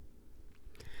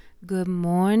Good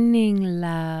morning,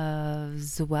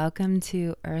 loves. Welcome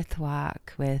to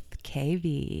Earthwalk with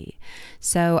KB.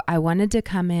 So, I wanted to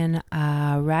come in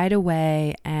right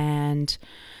away and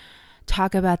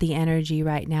talk about the energy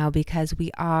right now because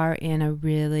we are in a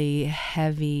really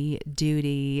heavy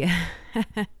duty,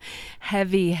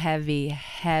 heavy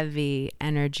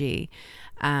energy.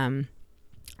 Um,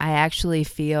 I actually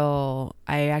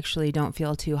don't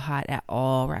feel too hot at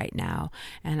all right now.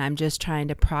 And I'm just trying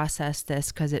to process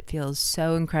this because it feels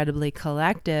so incredibly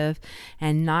collective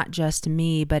and not just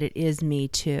me, but it is me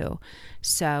too.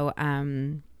 So,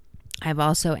 I've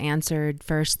also answered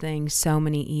first thing so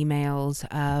many emails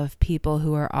of people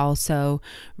who are also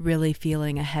really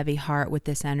feeling a heavy heart with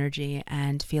this energy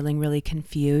and feeling really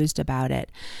confused about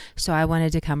it. So I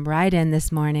wanted to come right in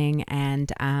this morning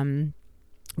and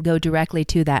go directly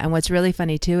to that. And what's really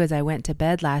funny too is I went to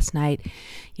bed last night,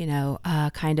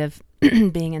 kind of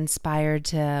being inspired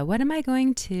to what am I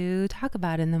going to talk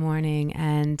about in the morning.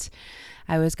 And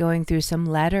I was going through some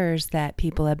letters that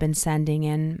people have been sending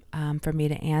in for me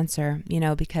to answer,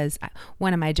 because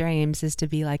one of my dreams is to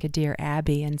be like a Dear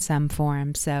Abby in some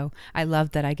form. So I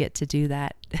love that I get to do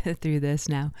that through this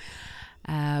now.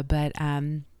 But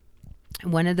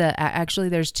actually,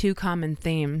 there's two common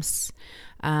themes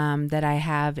that I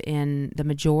have in the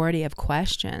majority of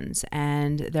questions,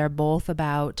 and they're both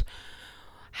about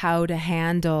how to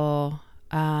handle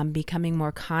becoming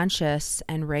more conscious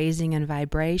and raising in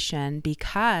vibration,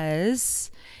 because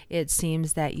it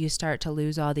seems that you start to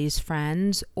lose all these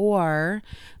friends or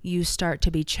you start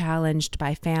to be challenged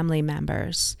by family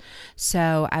members.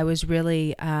 So I was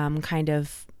really kind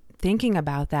of thinking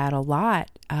about that a lot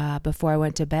before I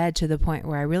went to bed, to the point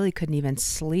where I really couldn't even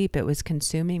sleep. It was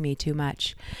consuming me too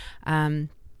much. And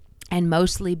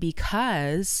mostly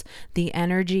because the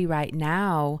energy right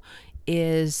now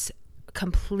is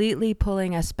completely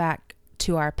pulling us back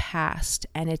to our past,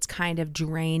 and it's kind of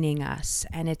draining us,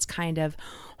 and it's kind of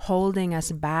holding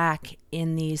us back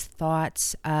in these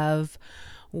thoughts of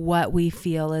what we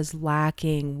feel is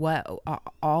lacking, what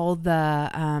all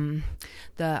the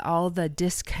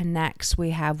disconnects we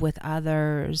have with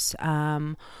others,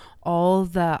 all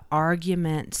the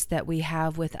arguments that we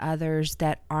have with others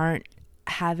that aren't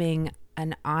having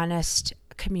an honest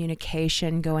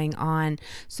communication going on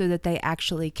so that they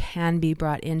actually can be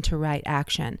brought into right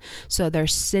action. So they're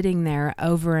sitting there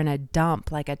over in a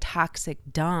dump, like a toxic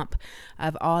dump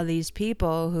of all these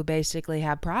people who basically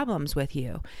have problems with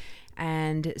you.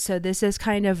 And so this is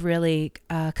kind of really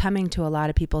coming to a lot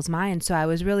of people's minds. So I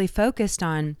was really focused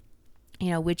on,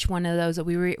 which one of those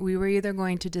we were either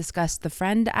going to discuss the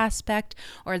friend aspect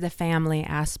or the family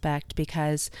aspect,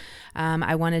 because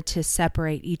I wanted to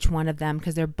separate each one of them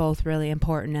because they're both really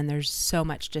important and there's so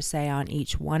much to say on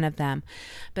each one of them.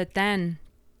 But then,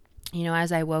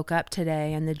 as I woke up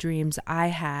today and the dreams I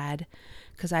had,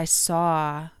 because I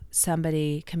saw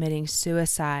somebody committing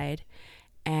suicide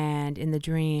and in the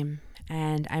dream,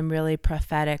 and I'm really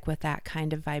prophetic with that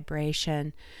kind of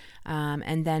vibration.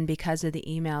 And then because of the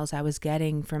emails I was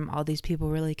getting from all these people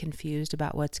really confused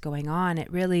about what's going on,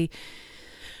 it really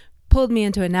pulled me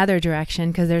into another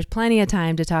direction, because there's plenty of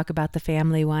time to talk about the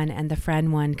family one and the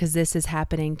friend one, because this is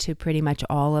happening to pretty much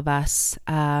all of us.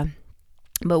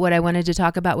 But what I wanted to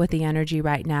talk about with the energy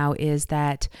right now is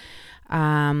that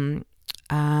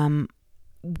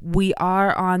we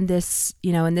are on this,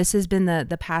 and this has been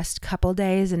the past couple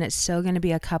days, and it's still going to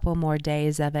be a couple more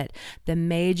days of it. The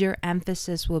major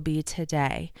emphasis will be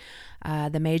today.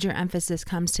 The major emphasis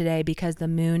comes today because the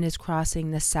moon is crossing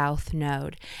the south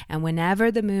node. And whenever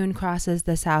the moon crosses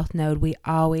the south node, we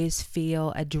always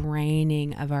feel a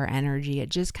draining of our energy. It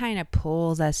just kind of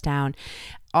pulls us down.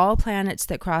 All planets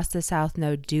that cross the south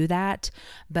node do that,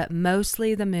 but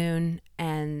mostly the moon,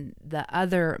 and the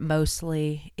other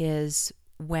mostly is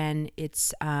when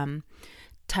it's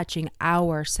touching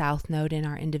our south node in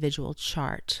our individual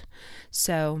chart.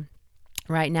 So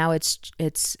right now it's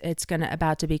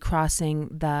about to be crossing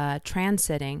the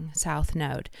transiting south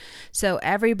node. So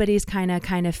everybody's kind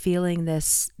of feeling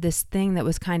this thing that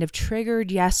was kind of triggered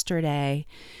yesterday,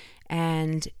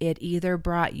 and it either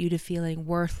brought you to feeling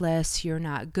worthless, you're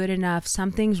not good enough,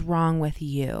 something's wrong with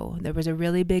you. There was a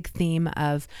really big theme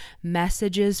of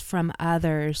messages from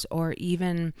others, or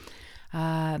even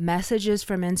messages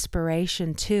from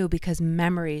inspiration too, because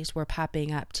memories were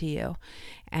popping up to you.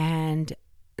 And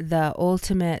the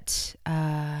ultimate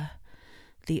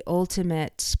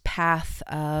path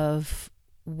of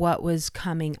what was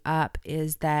coming up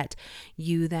is that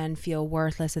you then feel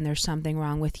worthless and there's something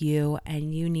wrong with you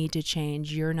and you need to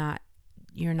change. You're not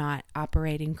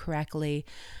operating correctly.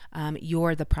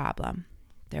 You're the problem.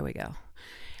 There we go.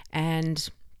 And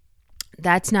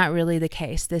That's not really the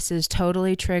case. This is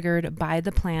totally triggered by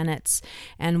the planets.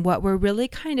 And what we're really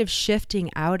kind of shifting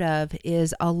out of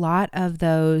is a lot of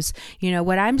those,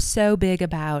 what I'm so big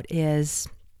about is,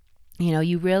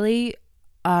 you really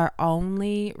are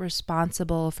only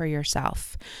responsible for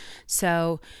yourself.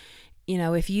 So,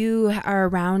 if you are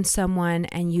around someone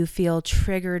and you feel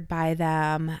triggered by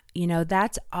them,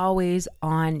 that's always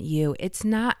on you. It's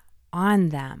not on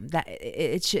them. That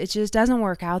it just doesn't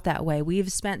work out that way.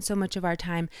 We've spent so much of our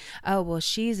time, oh, well,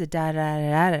 she's a da da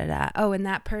da da da. Oh, and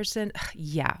that person,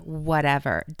 yeah,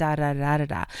 whatever, da da da da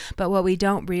da. But what we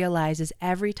don't realize is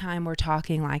every time we're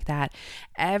talking like that,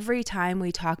 every time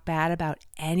we talk bad about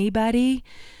anybody,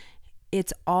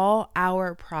 it's all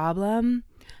our problem.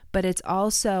 But it's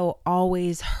also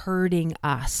always hurting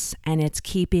us, and it's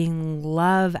keeping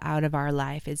love out of our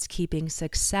life. It's keeping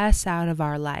success out of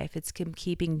our life. It's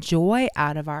keeping joy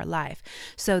out of our life.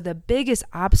 So the biggest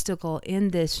obstacle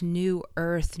in this new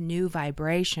earth, new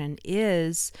vibration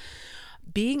is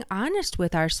being honest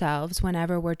with ourselves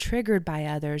whenever we're triggered by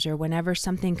others, or whenever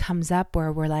something comes up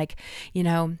where we're like,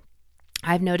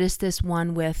 I've noticed this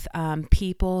one with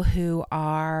people who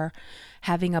are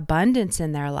having abundance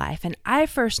in their life. And I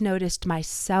first noticed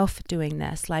myself doing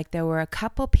this. Like, there were a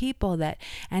couple people that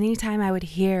anytime I would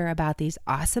hear about these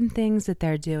awesome things that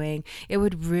they're doing, it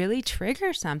would really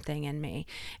trigger something in me.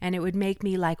 And it would make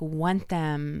me want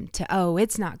them to, oh,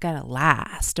 it's not going to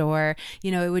last. Or,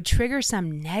 it would trigger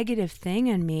some negative thing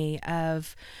in me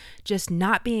of just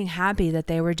not being happy that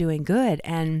they were doing good.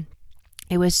 And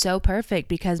it was so perfect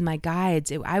because my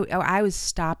guides, I was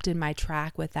stopped in my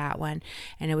track with that one,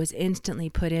 and it was instantly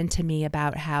put into me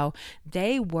about how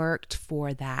they worked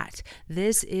for that.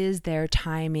 This is their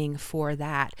timing for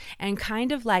that. And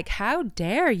kind of like, how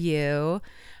dare you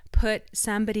put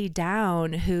somebody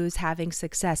down who's having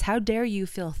success? How dare you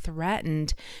feel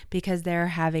threatened because they're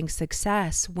having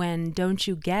success, when don't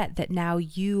you get that now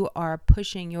you are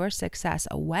pushing your success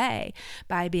away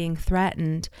by being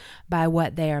threatened by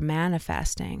what they are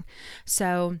manifesting?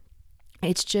 So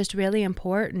it's just really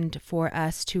important for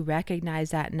us to recognize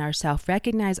that in ourselves,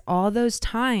 recognize all those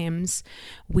times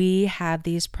we have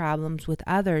these problems with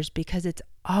others, because it's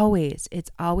always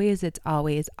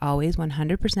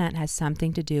 100% has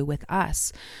something to do with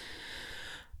us.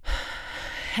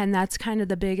 And that's kind of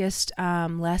the biggest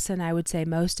lesson I would say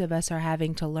most of us are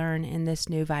having to learn in this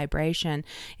new vibration,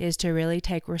 is to really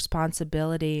take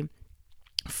responsibility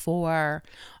for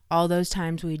all those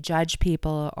times we judge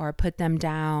people or put them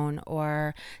down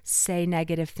or say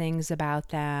negative things about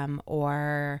them,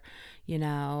 or,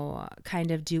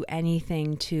 kind of do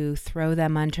anything to throw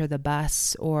them under the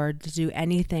bus, or to do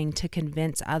anything to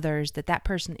convince others that that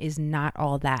person is not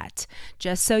all that.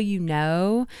 Just so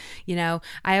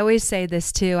I always say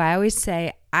this too.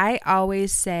 I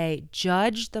always say,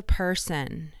 judge the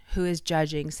person who is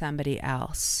judging somebody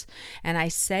else. And I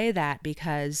say that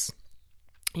because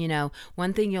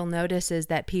one thing you'll notice is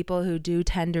that people who do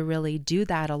tend to really do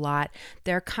that a lot,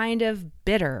 they're kind of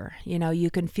bitter.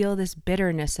 You can feel this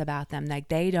bitterness about them, like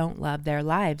they don't love their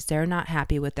lives. They're not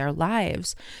happy with their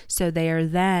lives. So they are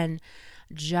then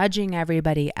judging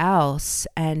everybody else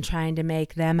and trying to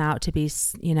make them out to be,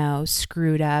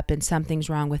 screwed up and something's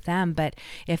wrong with them. But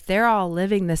if they're all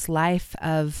living this life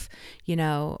of,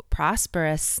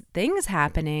 prosperous things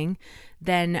happening,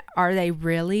 then are they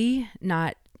really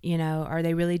not, are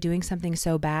they really doing something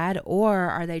so bad, or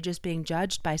are they just being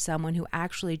judged by someone who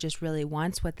actually just really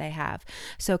wants what they have?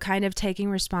 So kind of taking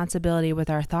responsibility with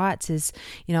our thoughts is,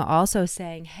 also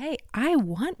saying, hey, I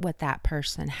want what that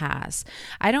person has.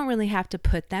 I don't really have to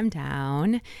put them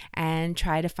down and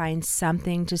try to find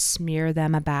something to smear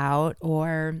them about,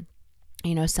 or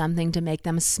something to make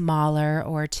them smaller,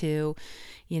 or to,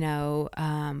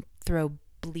 throw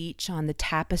bleach on the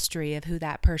tapestry of who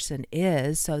that person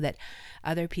is so that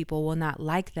other people will not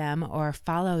like them or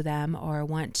follow them or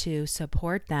want to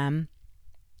support them.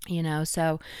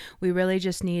 So we really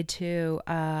just need to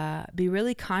be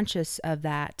really conscious of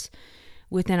that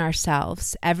within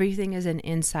ourselves. Everything is an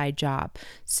inside job.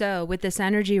 So with this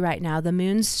energy right now, the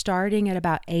moon's starting at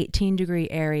about 18 degree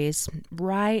Aries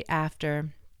right after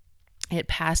it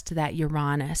passed that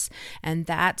Uranus. And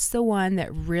that's the one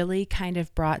that really kind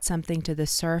of brought something to the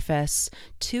surface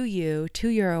to you, to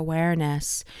your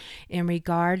awareness, in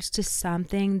regards to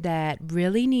something that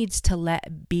really needs to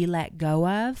be let go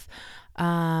of,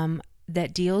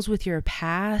 that deals with your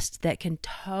past, that can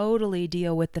totally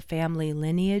deal with the family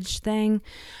lineage thing.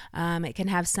 It can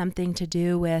have something to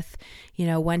do with,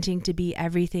 wanting to be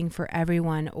everything for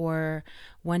everyone, or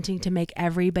wanting to make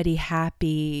everybody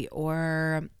happy,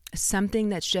 or something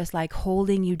that's just like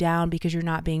holding you down because you're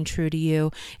not being true to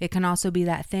you. It can also be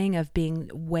that thing of being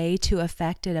way too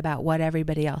affected about what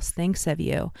everybody else thinks of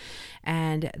you.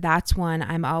 And that's one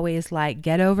I'm always like,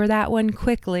 get over that one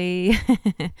quickly.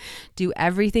 Do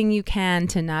everything you can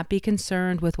to not be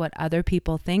concerned with what other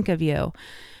people think of you.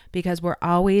 Because we're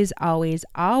always, always,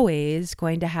 always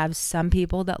going to have some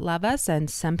people that love us and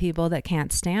some people that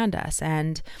can't stand us.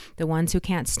 And the ones who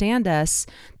can't stand us,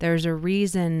 there's a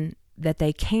reason that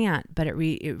they can't, but it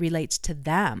relates to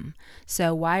them.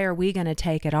 So why are we going to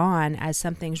take it on as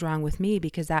something's wrong with me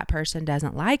because that person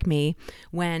doesn't like me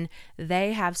when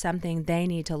they have something they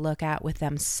need to look at with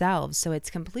themselves? So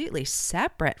it's completely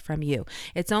separate from you.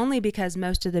 It's only because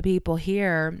most of the people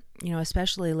here,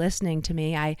 especially listening to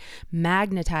me, I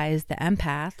magnetize the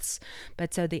empaths.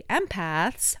 But so the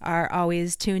empaths are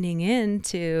always tuning in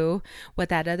to what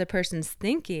that other person's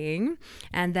thinking,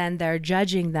 and then they're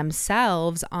judging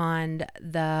themselves on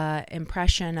the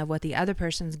impression of what the other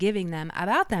person's giving them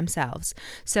about themselves.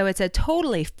 So it's a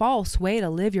totally false way to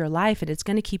live your life, and it's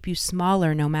going to keep you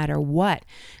smaller no matter what.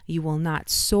 You will not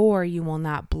soar, you will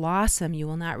not blossom, you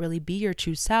will not really be your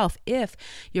true self if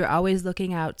you're always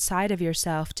looking outside of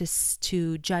yourself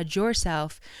to judge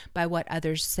yourself by what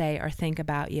others say or think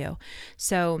about you.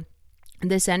 So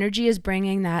this energy is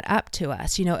bringing that up to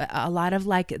us. A lot of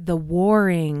like the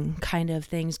warring kind of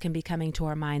things can be coming to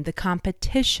our mind. The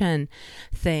competition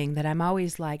thing that I'm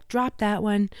always like, drop that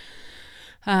one.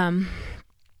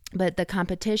 But the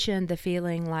competition, the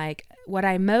feeling like what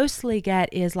I mostly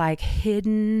get is like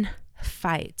hidden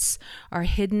fights or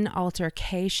hidden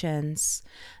altercations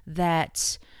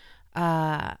that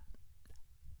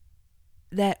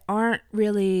aren't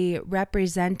really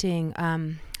representing,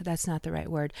 that's not the right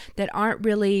word, that aren't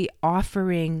really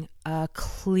offering a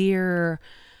clear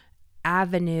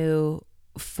avenue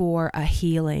for a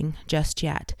healing just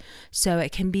yet. So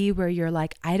it can be where you're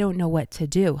like, I don't know what to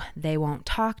do. They won't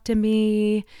talk to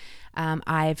me.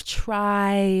 I've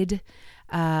tried.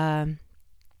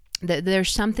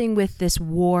 There's something with this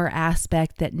war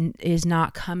aspect that is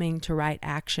not coming to right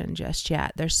action just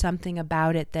yet. There's something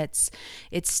about it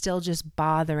it's still just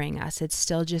bothering us. It's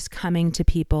still just coming to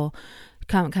people,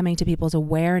 coming to people's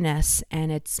awareness,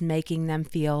 and it's making them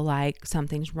feel like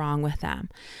something's wrong with them.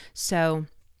 So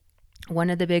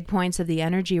one of the big points of the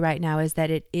energy right now is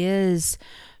that it is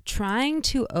trying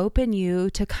to open you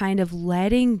to kind of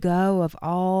letting go of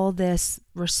all this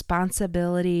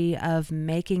responsibility of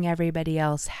making everybody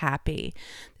else happy,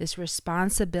 this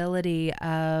responsibility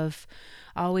of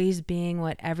always being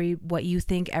what you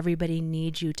think everybody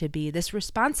needs you to be, this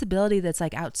responsibility that's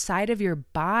like outside of your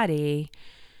body,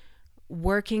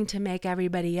 working to make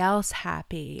everybody else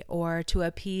happy or to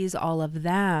appease all of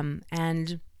them.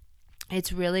 And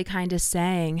it's really kind of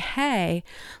saying, hey,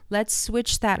 let's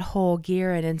switch that whole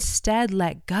gear and instead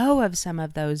let go of some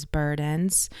of those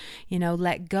burdens,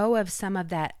 let go of some of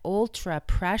that ultra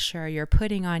pressure you're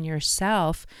putting on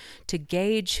yourself to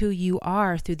gauge who you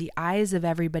are through the eyes of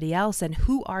everybody else. And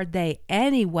who are they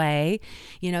anyway?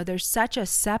 There's such a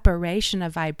separation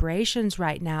of vibrations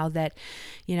right now that,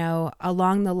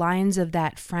 along the lines of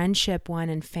that friendship one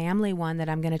and family one that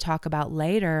I'm going to talk about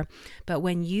later. But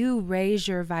when you raise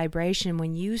your vibration,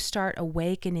 when you start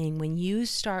awakening, when you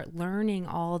start learning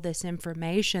all this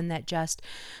information that just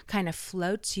kind of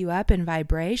floats you up in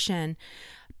vibration,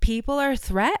 people are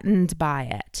threatened by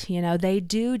it.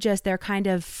 They're kind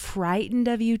of frightened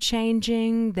of you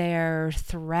changing. They're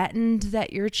threatened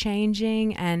that you're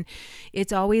changing. And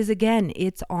it's always, again,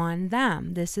 it's on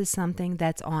them. This is something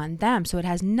that's on them. So it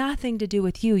has nothing to do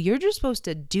with you. You're just supposed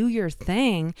to do your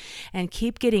thing and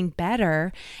keep getting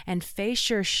better and face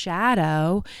your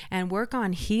shadow and work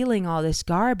on healing all this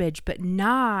garbage, but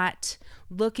not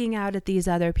looking out at these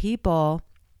other people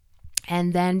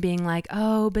and then being like,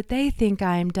 oh, but they think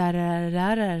I'm da da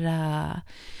da da da,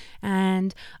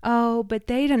 and oh, but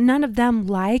none of them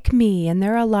like me, and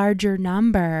they're a larger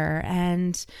number,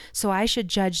 and so I should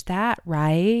judge that,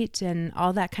 right? And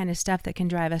all that kind of stuff that can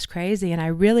drive us crazy. And I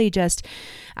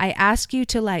ask you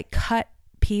to like cut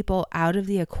people out of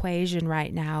the equation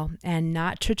right now, and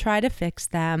not to try to fix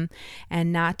them,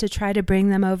 and not to try to bring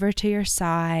them over to your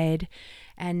side,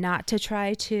 and not to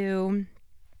try to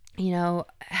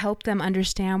help them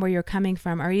understand where you're coming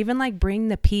from, or even like bring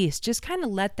the peace. Just kind of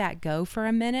let that go for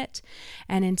a minute,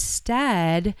 and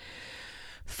instead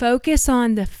focus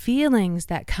on the feelings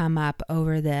that come up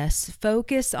over this.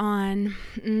 Focus on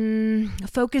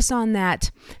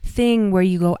that thing where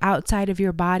you go outside of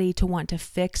your body to want to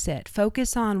fix it.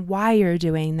 Focus on why you're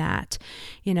doing that.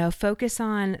 Focus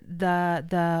on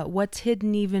the what's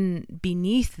hidden even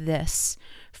beneath this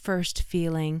first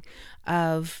feeling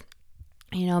of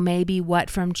maybe what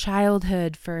from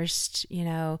childhood first,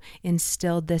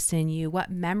 instilled this in you, what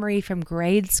memory from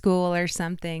grade school or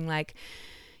something like,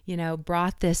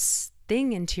 brought this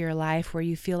thing into your life where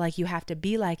you feel like you have to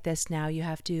be like this now. You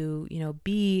have to,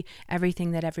 be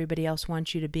everything that everybody else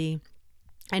wants you to be.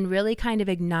 And really kind of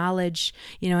acknowledge,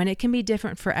 and it can be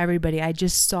different for everybody. I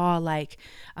just saw like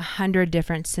 100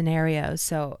 different scenarios.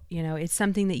 So, it's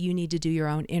something that you need to do your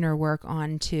own inner work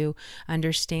on to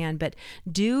understand. But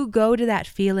do go to that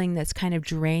feeling that's kind of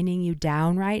draining you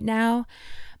down right now.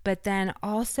 But then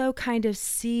also kind of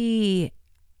see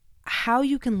how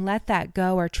you can let that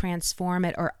go or transform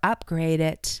it or upgrade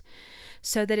it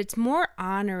so that it's more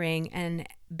honoring and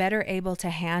better able to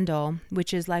handle,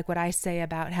 which is like what I say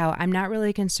about how I'm not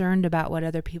really concerned about what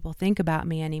other people think about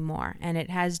me anymore. And it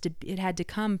had to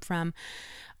come from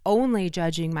only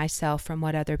judging myself from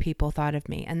what other people thought of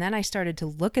me. And then I started to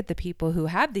look at the people who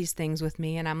have these things with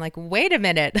me, and I'm like, wait a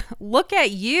minute, look at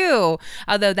you.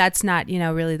 Although that's not,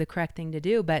 really the correct thing to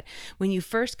do. But when you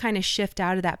first kind of shift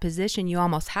out of that position, you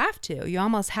almost have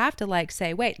to like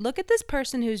say, wait, look at this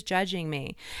person who's judging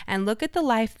me, and look at the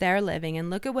life they're living, and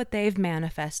look at what they've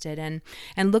manifested, and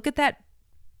look at that,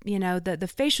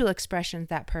 the facial expressions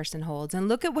that person holds, and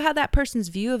look at how that person's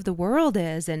view of the world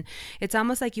is. And it's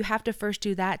almost like you have to first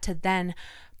do that to then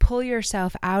pull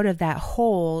yourself out of that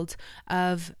hold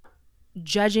of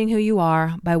judging who you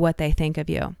are by what they think of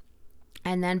you.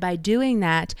 And then by doing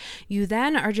that, you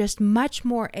then are just much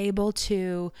more able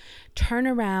to turn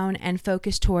around and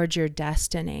focus towards your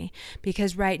destiny.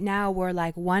 Because right now we're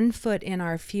like 1 foot in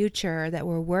our future that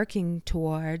we're working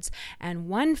towards, and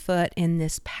 1 foot in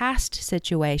this past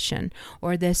situation,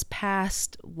 or this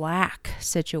past lack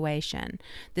situation,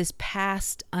 this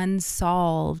past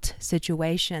unsolved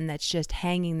situation that's just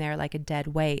hanging there like a dead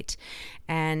weight.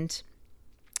 And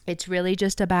it's really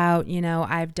just about,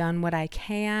 I've done what I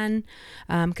can,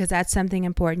 because that's something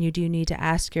important. You do need to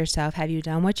ask yourself, have you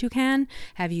done what you can?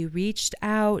 Have you reached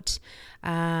out?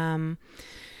 And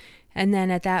then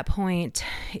at that point,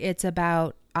 it's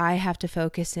about, I have to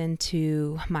focus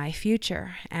into my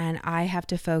future, and I have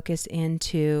to focus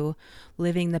into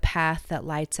living the path that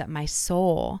lights up my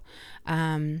soul.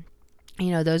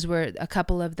 Those were a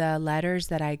couple of the letters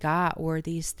that I got were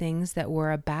these things that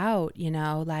were about,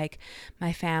 like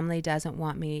my family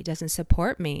doesn't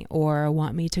support me or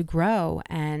want me to grow.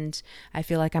 And I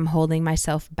feel like I'm holding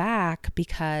myself back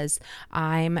because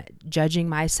I'm judging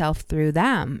myself through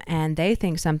them, and they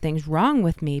think something's wrong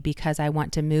with me because I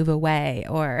want to move away,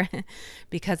 or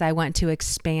because I want to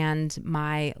expand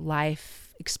my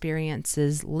life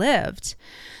experiences lived.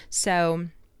 So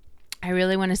I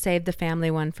really want to save the family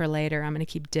one for later. I'm going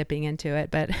to keep dipping into it,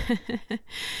 but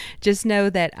just know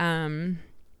that,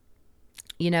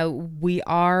 we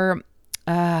are,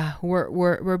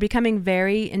 we're becoming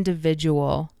very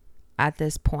individual at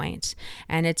this point,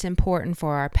 and it's important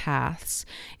for our paths.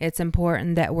 It's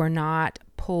important that we're not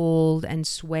pulled and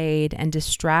swayed and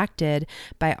distracted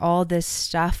by all this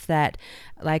stuff that,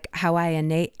 like how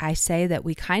I say that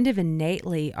we kind of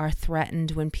innately are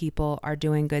threatened when people are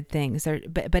doing good things.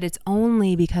 But it's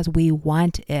only because we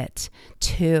want it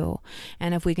too.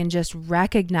 And if we can just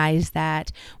recognize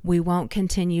that, we won't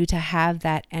continue to have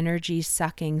that energy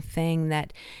sucking thing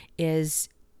that is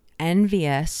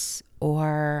envious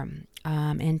or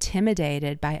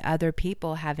intimidated by other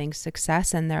people having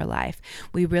success in their life.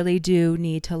 We really do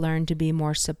need to learn to be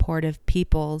more supportive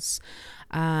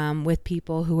with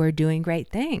people who are doing great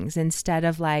things, instead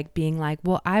of like being like,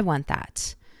 well, I want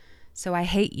that, so I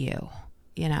hate you,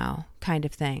 kind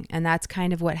of thing. And that's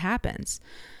kind of what happens.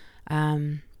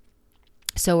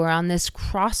 So we're on this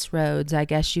crossroads, I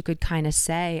guess you could kind of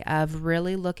say, of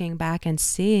really looking back and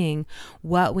seeing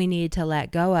what we need to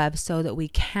let go of so that we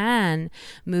can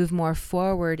move more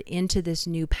forward into this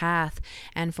new path.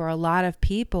 And for a lot of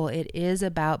people, it is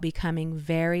about becoming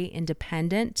very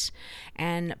independent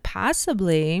and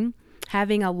possibly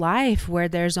having a life where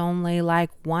there's only like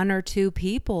 1 or 2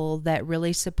 people that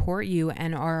really support you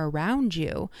and are around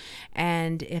you.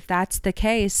 And if that's the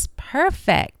case,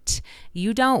 perfect.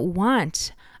 You don't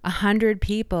want 100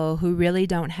 people who really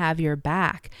don't have your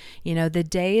back. The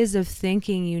days of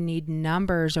thinking you need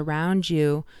numbers around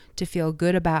you to feel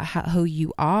good about who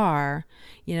you are,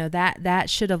 that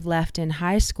should have left in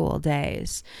high school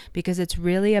days, because it's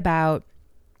really about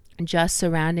just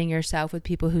surrounding yourself with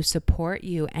people who support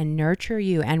you and nurture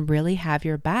you and really have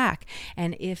your back.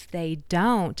 And if they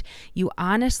don't, you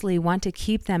honestly want to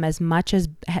keep them as much as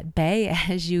at bay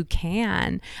as you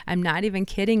can. I'm not even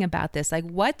kidding about this. Like,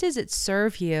 what does it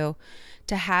serve you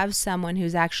to have someone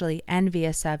who's actually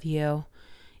envious of you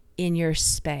in your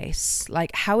space.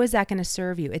 Like, how is that going to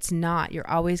serve you? It's not. You're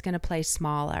always going to play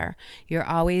smaller. You're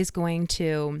always going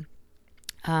to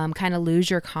kind of lose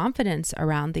your confidence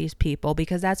around these people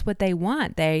because that's what they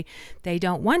want. They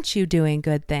don't want you doing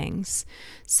good things.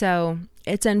 So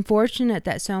it's unfortunate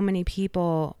that so many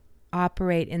people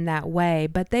operate in that way,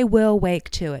 but they will wake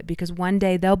to it because one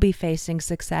day they'll be facing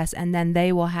success and then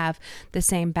they will have the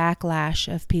same backlash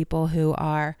of people who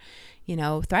are,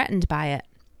 threatened by it.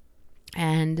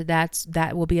 And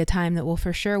that will be a time that will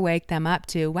for sure wake them up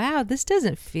to, wow, this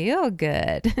doesn't feel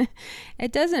good.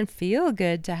 It doesn't feel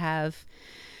good to have,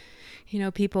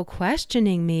 people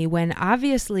questioning me when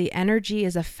obviously energy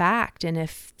is a fact. And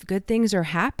if good things are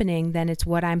happening, then it's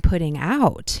what I'm putting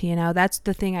out. That's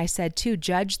the thing I said too,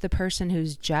 judge the person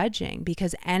who's judging,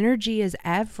 because energy is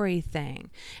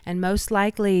everything. And most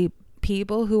likely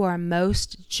people who are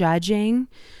most judging,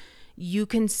 you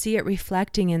can see it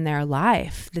reflecting in their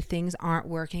life. The things aren't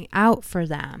working out for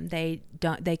them. They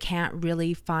can't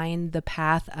really find the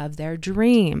path of their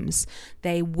dreams.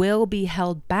 They will be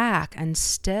held back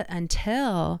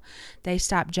until they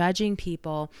stop judging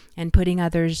people and putting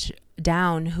others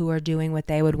down who are doing what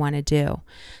they would want to do.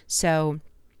 So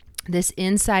this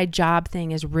inside job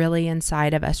thing is really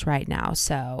inside of us right now.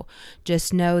 So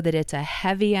just know that it's a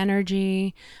heavy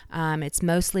energy. It's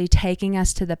mostly taking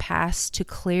us to the past to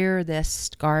clear this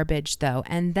garbage though.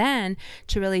 And then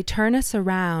to really turn us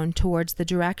around towards the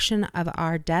direction of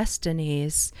our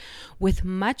destinies with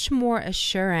much more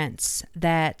assurance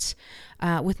that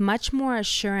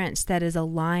is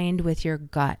aligned with your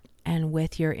gut and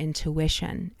with your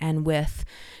intuition and with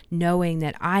knowing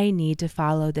that I need to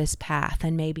follow this path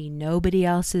and maybe nobody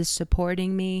else is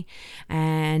supporting me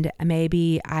and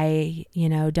maybe I,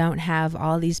 don't have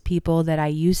all these people that I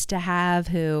used to have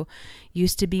who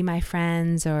used to be my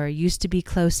friends or used to be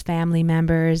close family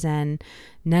members and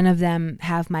none of them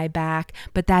have my back,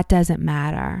 but that doesn't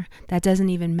matter. That doesn't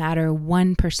even matter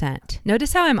 1%.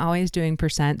 Notice how I'm always doing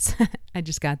percents. I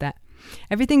just got that.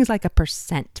 Everything's like a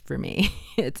percent for me.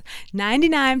 It's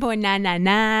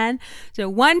 99.999.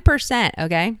 So 1%.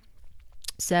 Okay.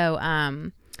 So,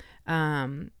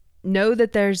 know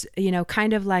that there's,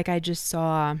 kind of like I just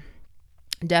saw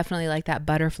definitely like that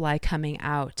butterfly coming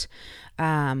out.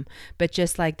 But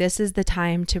just like this is the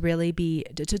time to really be,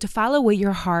 to follow what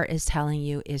your heart is telling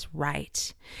you is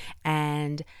right.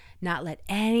 And not let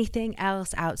anything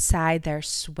else outside there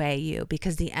sway you,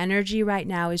 because the energy right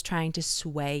now is trying to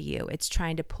sway you. It's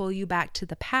trying to pull you back to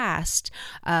the past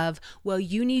of, well,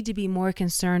 you need to be more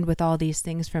concerned with all these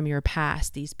things from your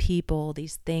past, these people,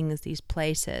 these things, these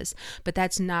places. But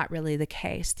that's not really the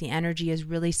case. The energy is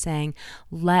really saying,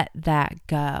 let that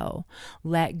go.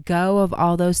 Let go of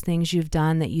all those things you've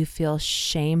done that you feel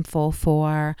shameful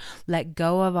for. Let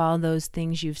go of all those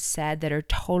things you've said that are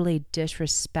totally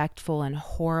disrespectful and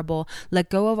horrible. Let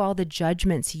go of all the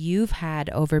judgments you've had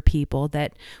over people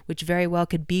which very well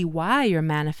could be why you're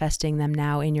manifesting them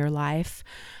now in your life.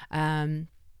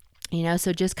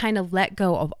 So just kind of let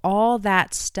go of all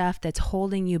that stuff that's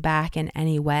holding you back in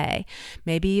any way.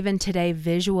 Maybe even today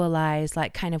visualize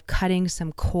like kind of cutting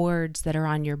some cords that are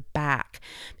on your back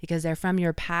because they're from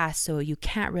your past, so you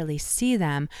can't really see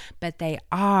them, but they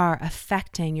are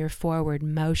affecting your forward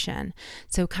motion.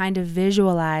 So kind of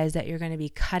visualize that you're going to be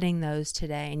cutting those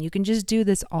today, and you can just do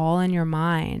this all in your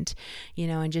mind,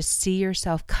 and just see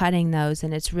yourself cutting those.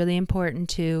 And it's really important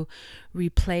to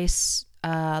replace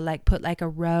put like a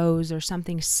rose or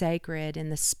something sacred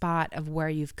in the spot of where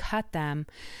you've cut them,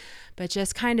 but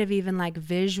just kind of even like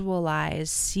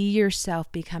visualize, see yourself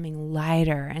becoming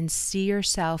lighter and see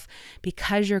yourself,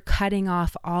 because you're cutting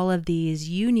off all of these,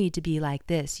 you need to be like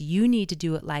this, you need to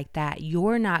do it like that,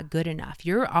 you're not good enough,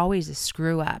 you're always a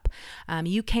screw up,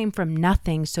 you came from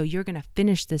nothing, so you're going to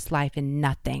finish this life in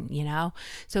nothing,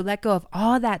 so let go of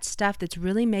all that stuff that's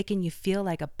really making you feel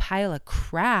like a pile of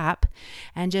crap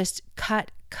and just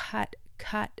cut,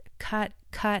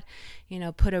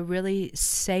 put a really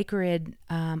sacred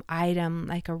item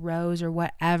like a rose or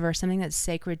whatever, something that's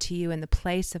sacred to you in the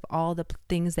place of all the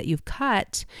things that you've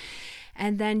cut,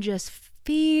 and then just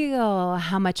feel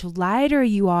how much lighter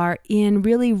you are in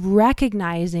really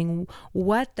recognizing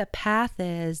what the path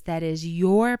is that is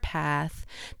your path,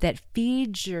 that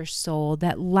feeds your soul,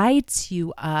 that lights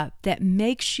you up, that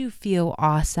makes you feel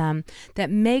awesome, that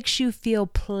makes you feel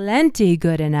plenty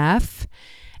good enough,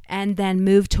 and then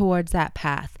move towards that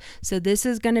path. So this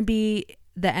is going to be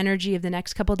the energy of the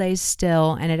next couple days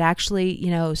still, and it actually,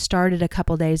 started a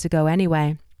couple days ago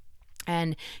anyway.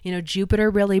 And, Jupiter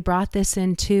really brought this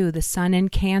in too. The sun in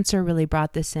Cancer really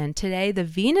brought this in. Today, the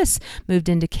Venus moved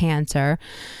into Cancer.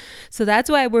 So that's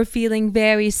why we're feeling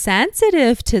very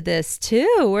sensitive to this too.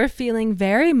 We're feeling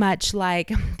very much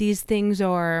like these things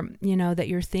are, that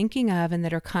you're thinking of and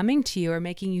that are coming to you are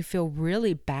making you feel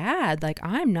really bad. Like,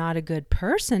 I'm not a good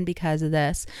person because of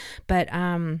this. But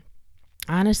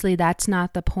honestly, that's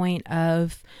not the point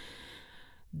of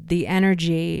the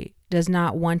energy. Does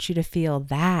not want you to feel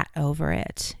that over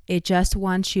it. It just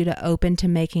wants you to open to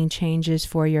making changes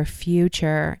for your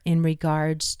future in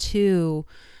regards to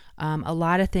a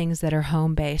lot of things that are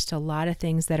home-based, a lot of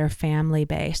things that are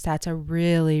family-based. That's a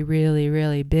really, really,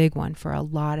 really big one for a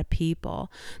lot of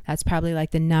people. That's probably like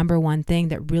the number one thing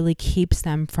that really keeps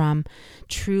them from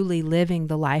truly living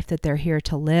the life that they're here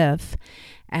to live.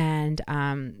 And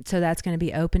so that's going to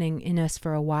be opening in us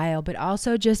for a while, but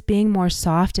also just being more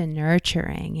soft and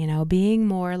nurturing, being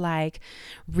more like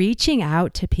reaching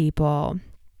out to people,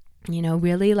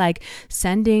 really like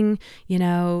sending,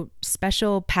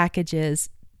 special packages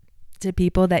to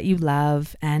people that you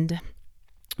love and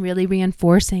really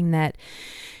reinforcing that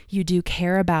you do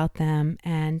care about them.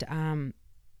 And,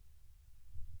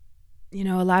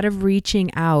 a lot of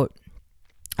reaching out,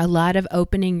 a lot of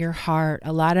opening your heart,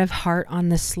 a lot of heart on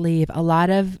the sleeve, a lot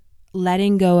of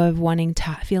letting go of wanting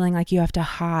to, feeling like you have to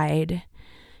hide,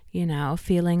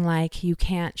 feeling like you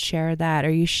can't share that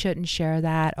or you shouldn't share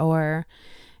that, or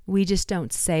we just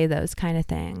don't say those kind of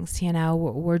things.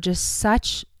 We're just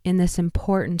such in this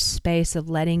important space of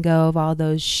letting go of all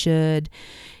those should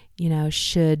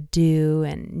do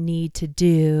and need to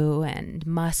do and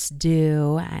must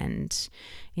do, and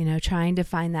trying to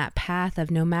find that path of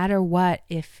no matter what,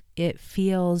 if it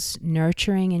feels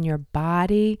nurturing in your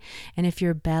body and if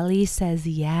your belly says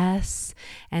yes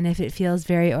and if it feels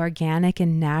very organic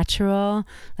and natural,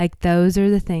 like those are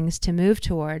the things to move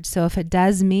towards. So if it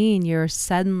does mean you're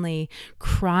suddenly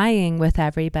crying with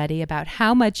everybody about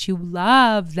how much you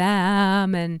love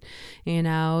them and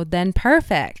then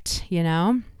perfect.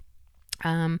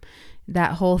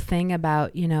 That whole thing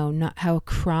about, not how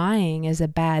crying is a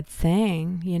bad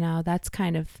thing, that's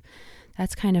kind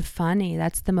of funny.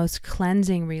 That's the most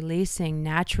cleansing, releasing,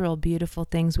 natural, beautiful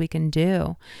things we can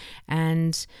do.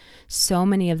 And so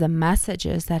many of the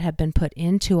messages that have been put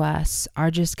into us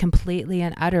are just completely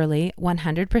and utterly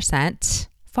 100%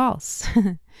 false.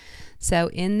 So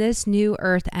in this new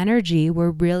earth energy,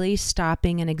 we're really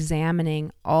stopping and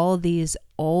examining all these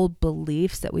old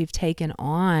beliefs that we've taken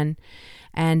on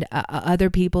and other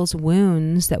people's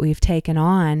wounds that we've taken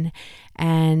on,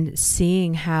 and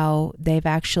seeing how they've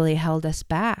actually held us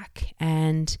back.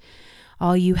 And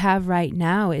all you have right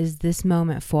now is this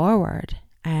moment forward.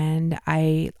 And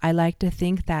I like to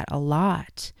think that a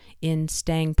lot in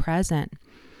staying present.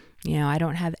 I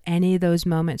don't have any of those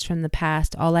moments from the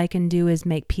past. All I can do is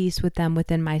make peace with them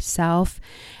within myself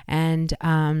and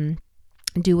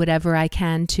do whatever I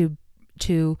can to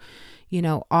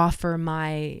offer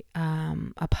my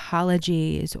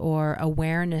apologies or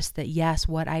awareness that yes,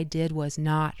 what I did was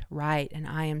not right and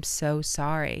I am so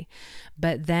sorry.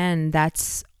 But then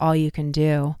that's all you can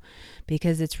do,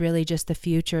 because it's really just the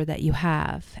future that you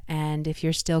have. And if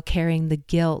you're still carrying the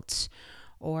guilt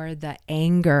or the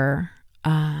anger,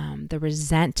 the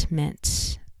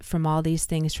resentment from all these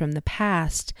things from the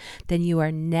past, then you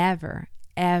are never,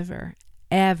 ever,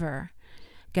 ever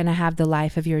going to have the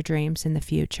life of your dreams in the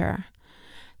future.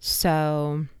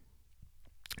 So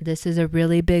this is a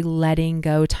really big letting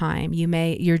go time.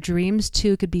 Your dreams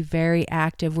too could be very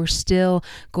active. We're still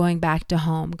going back to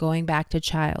home, going back to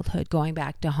childhood, going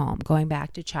back to home, going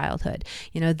back to childhood.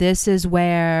 This is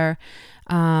where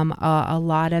a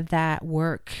lot of that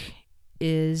work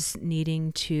is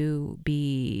needing to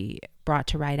be brought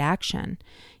to right action.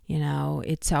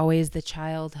 It's always the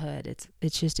childhood.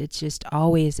 It's just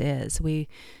always is. We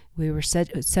were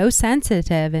so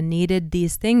sensitive and needed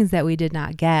these things that we did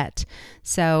not get.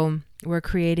 So we're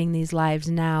creating these lives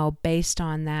now based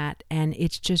on that. And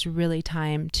it's just really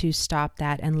time to stop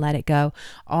that and let it go.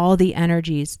 All the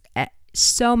energies,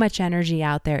 so much energy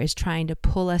out there is trying to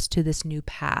pull us to this new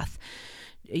path.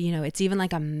 It's even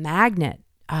like a magnet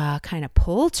kind of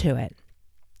pull to it.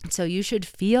 So you should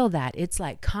feel that. It's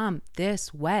like, come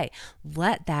this way.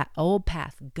 Let that old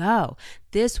path go.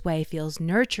 This way feels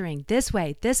nurturing. This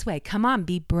way. Come on,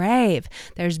 be brave.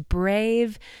 There's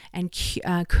brave and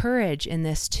courage in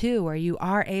this too, where you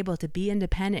are able to be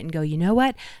independent and go, you know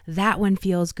what? That one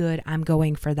feels good. I'm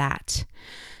going for that.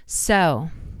 So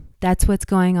that's what's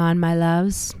going on, my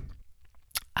loves.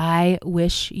 I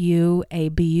wish you a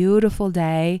beautiful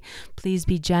day. Please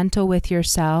be gentle with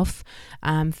yourself.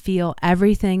 Feel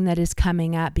everything that is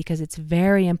coming up, because it's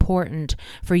very important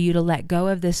for you to let go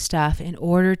of this stuff in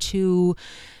order to,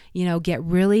 get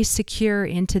really secure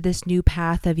into this new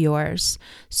path of yours.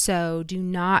 So do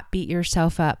not beat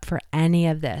yourself up for any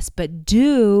of this, but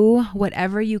do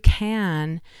whatever you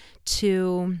can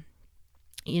to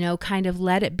kind of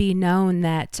let it be known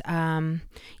that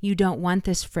you don't want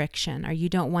this friction, or you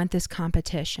don't want this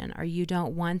competition, or you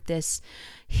don't want this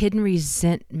hidden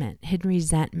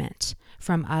resentment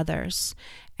from others,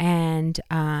 and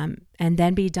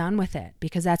then be done with it,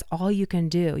 because that's all you can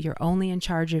do. You're only in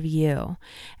charge of you.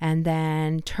 And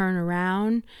then turn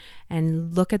around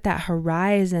and look at that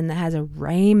horizon that has a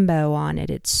rainbow on it.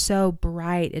 It's so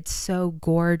bright, it's so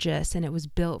gorgeous, and it was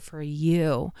built for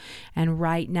you. And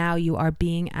right now you are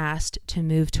being asked to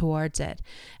move towards it.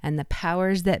 And the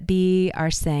powers that be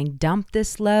are saying, dump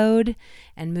this load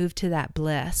and move to that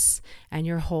bliss. And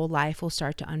your whole life will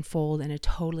start to unfold in a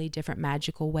totally different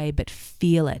magical way. But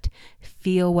feel it.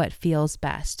 Feel what feels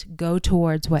best. Go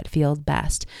towards what feels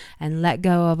best, and let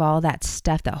go of all that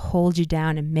stuff that holds you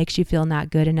down and makes you feel not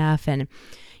good enough, and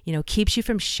keeps you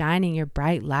from shining your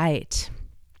bright light.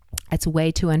 It's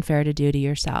way too unfair to do to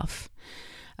yourself.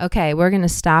 Okay, we're going to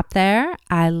stop there.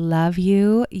 I love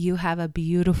you. You have a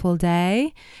beautiful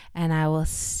day, and I will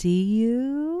see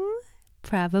you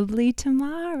probably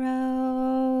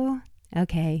tomorrow.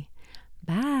 Okay,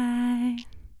 bye.